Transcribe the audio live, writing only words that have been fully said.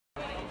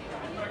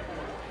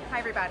Hi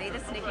everybody,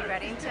 this is Nikki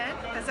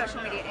Reddington, the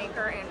social media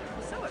anchor, and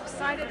I'm so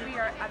excited. We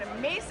are at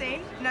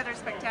another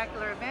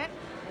spectacular event,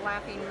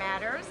 Laughing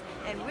Matters,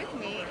 and with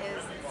me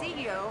is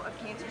CEO of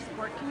Cancer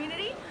Support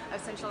Community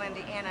of Central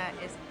Indiana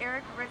is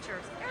Eric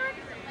Richards. Eric,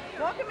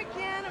 welcome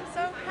again. I'm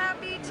so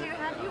happy to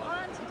have you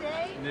on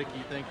today.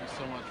 Nikki, thank you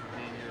so much for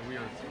being here. We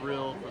are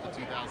thrilled for the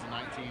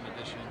 2019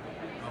 edition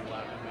of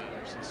Laughing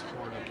Matters in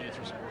support of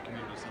Cancer Support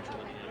Community of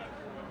Central Indiana.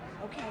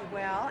 Okay,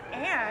 well,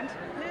 and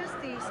who's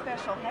the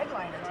special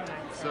headliner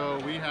tonight? So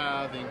we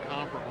have the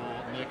incomparable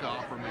Nick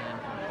Offerman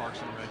from Parks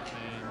and Rec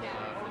fame,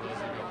 for those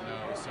who don't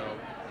know. So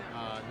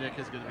Nick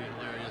is going to be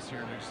hilarious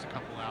here in just a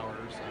couple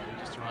hours. We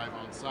just arrived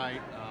on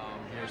site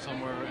here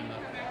somewhere in the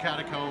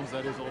catacombs,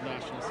 that is Old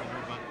National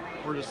Center, but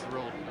we're just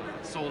thrilled.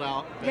 Sold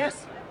out.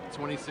 Yes.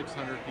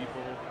 2,600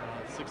 people,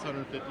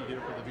 650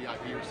 here for the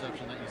VIP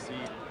reception that you see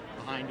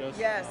behind us.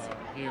 Yes.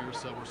 Here,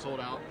 so we're sold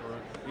out for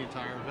the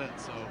entire event.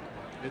 So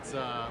it's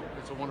a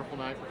wonderful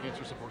night for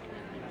Cancer Support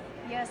Community.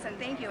 Yes, and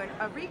thank you. And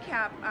a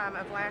recap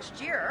of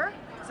last year,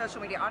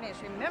 social media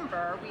audience,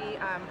 remember we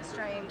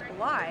streamed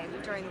live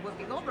during the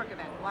Whoopi Goldberg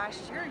event.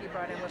 Last year you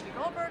brought in Whoopi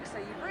Goldberg, so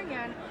you bring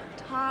in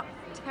top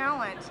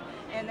talent,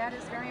 and that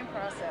is very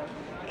impressive.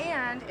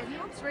 And it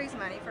helps raise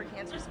money for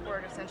Cancer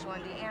Support of Central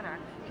Indiana.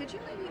 Could you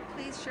maybe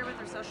please share with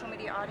our social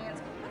media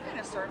audience what kind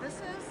of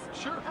services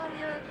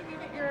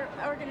your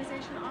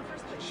organization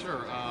offers, please?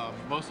 Sure.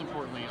 Most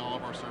importantly, all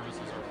of our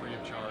services are free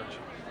of charge.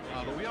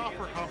 But we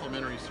offer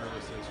complimentary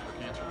services for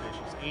cancer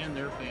patients and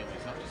their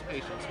families, not just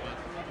patients, but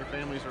their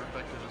families are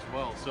affected as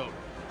well. So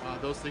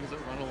those things that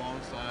run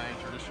alongside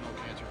traditional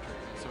cancer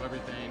treatment. So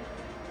everything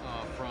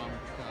from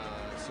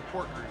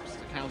support groups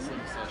to counseling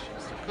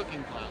sessions to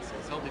cooking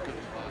classes, healthy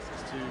cooking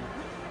classes, to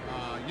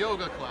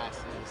yoga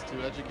classes,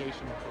 to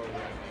educational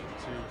programming,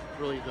 to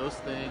really those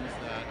things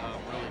that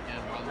really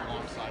again run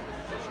alongside the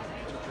traditional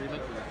cancer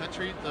treatment that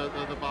treat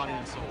the body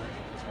and soul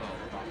as well.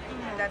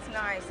 That's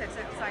nice. It's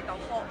like the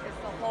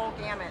whole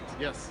gamut.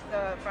 Yes.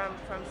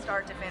 From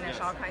start to finish,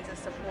 yes. All kinds of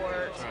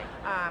support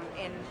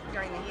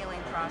during the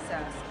healing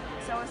process.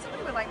 So if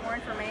somebody would like more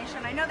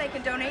information, I know they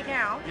can donate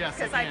now. Yes,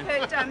 because I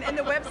put in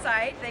the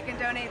website, they can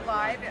donate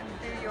live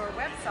through your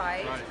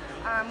website.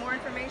 Right. More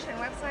information,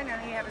 website,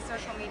 and you have a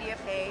social media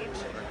page.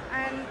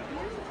 And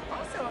you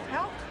also have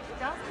helped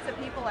thousands of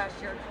people last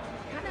year.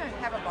 Kind of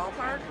have a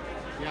ballpark?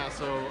 Yeah,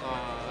 so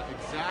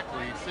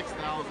exactly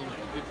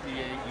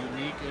 6,058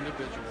 unique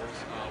individuals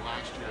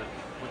last year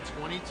with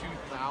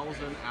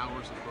 22,000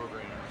 hours of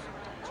programming,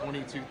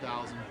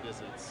 22,000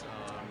 visits.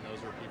 Those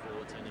are people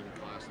attending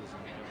classes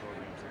and getting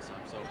programs and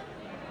stuff. So,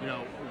 you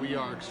know, we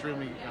are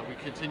extremely, we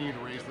continue to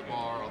raise the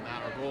bar on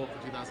that. Our goal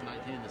for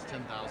 2019 is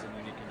 10,000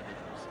 unique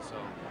individuals.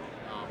 So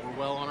we're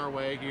well on our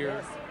way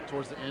here. Yes.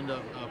 Towards the end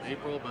of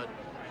April, but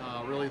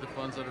really the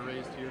funds that are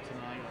raised here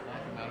tonight at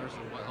Laughing Matters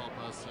are what help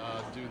us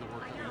do the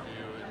work that we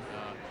do and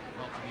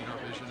help to meet our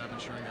vision of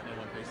ensuring that no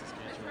one faces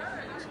cancer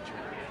in the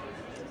situation.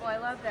 Well, I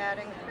love that,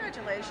 and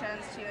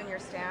congratulations to you and your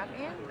staff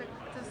and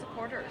the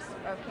supporters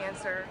of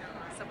Cancer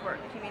Support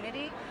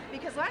Community,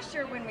 because last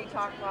year when we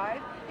talked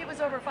live, it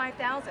was over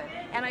 5,000,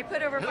 and I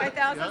put over 5,000,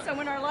 yeah. So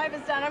when our live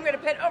is done, I'm going to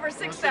put over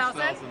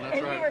 6,000, and right.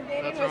 You are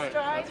gaining with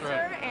strides,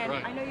 sir, and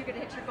right. I know you're going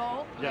to hit your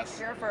goal yes. next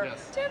year for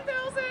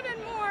 10,000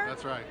 and more.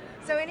 That's right.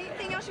 So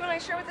anything else you want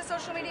to share with the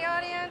social media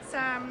audience?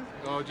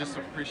 Just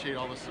appreciate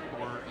all the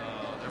support,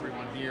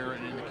 everyone here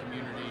and in the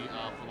community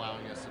for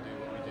allowing us to do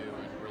what we do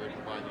and really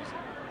provide these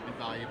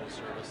invaluable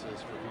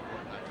services for people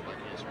impacted by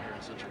cancer here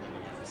in Central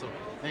Indiana. So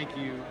thank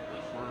you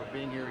for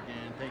being here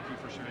again. Thank you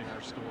for sharing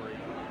our story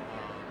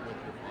with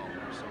your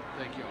followers. So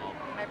thank you all.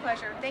 My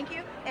pleasure. Thank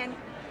you. And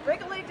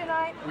break a leg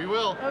tonight. We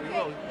will. Okay. We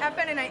will. Have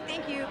fun tonight.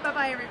 Thank you.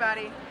 Bye-bye,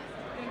 everybody.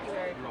 Thank you,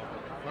 Eric. You're welcome.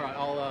 All right.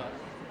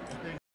 I'll